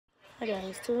Hi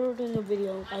guys, today we're doing a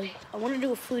video. I want to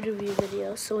do a food review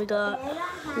video, so we got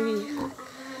and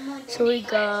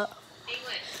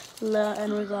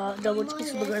we got double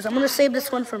cheeseburgers. I'm gonna save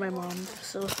this one for my mom,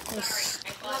 so let's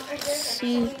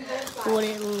see what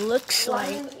it looks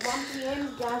like.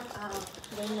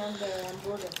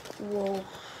 Whoa,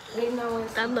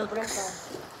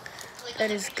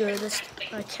 that is good.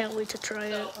 I can't wait to try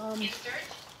it.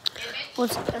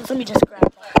 Let me just grab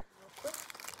that.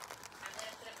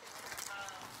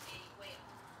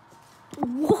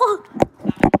 What?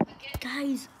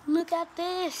 Guys, look at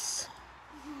this.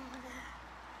 And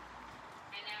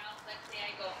now, let's say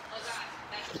I go, oh God,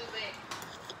 that's too big.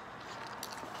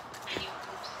 And you,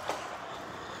 oops.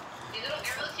 These little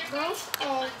arrows here,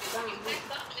 guys, you pick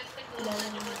up, just click the little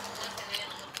ones, and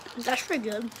then That's pretty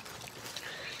good.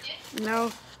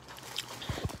 Now,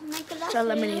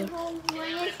 lemonade.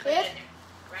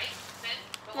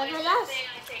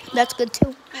 That's good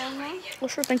too. Well,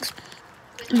 sure, thanks.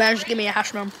 Man, just give me a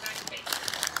hash brown.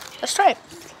 Let's try it.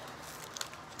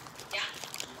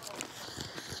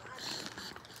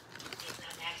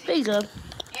 Pretty good.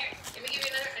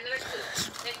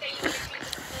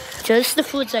 Just the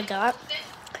foods I got.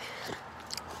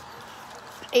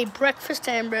 A breakfast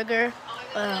hamburger,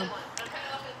 a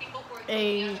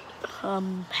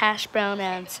hash brown,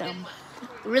 and some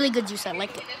really good juice. I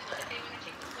like it.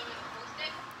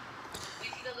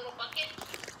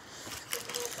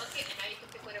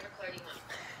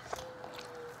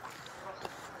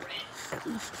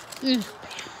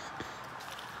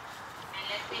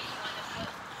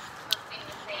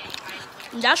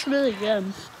 That's really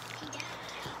good.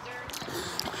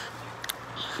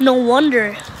 No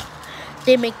wonder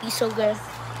they make these so good.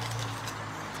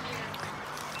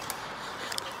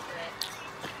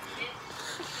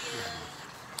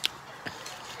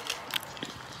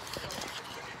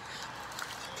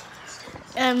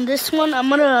 And this one, I'm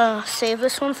gonna save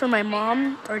this one for my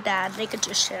mom or dad. They could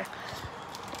just share.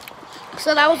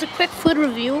 So that was a quick food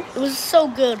review. It was so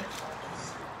good.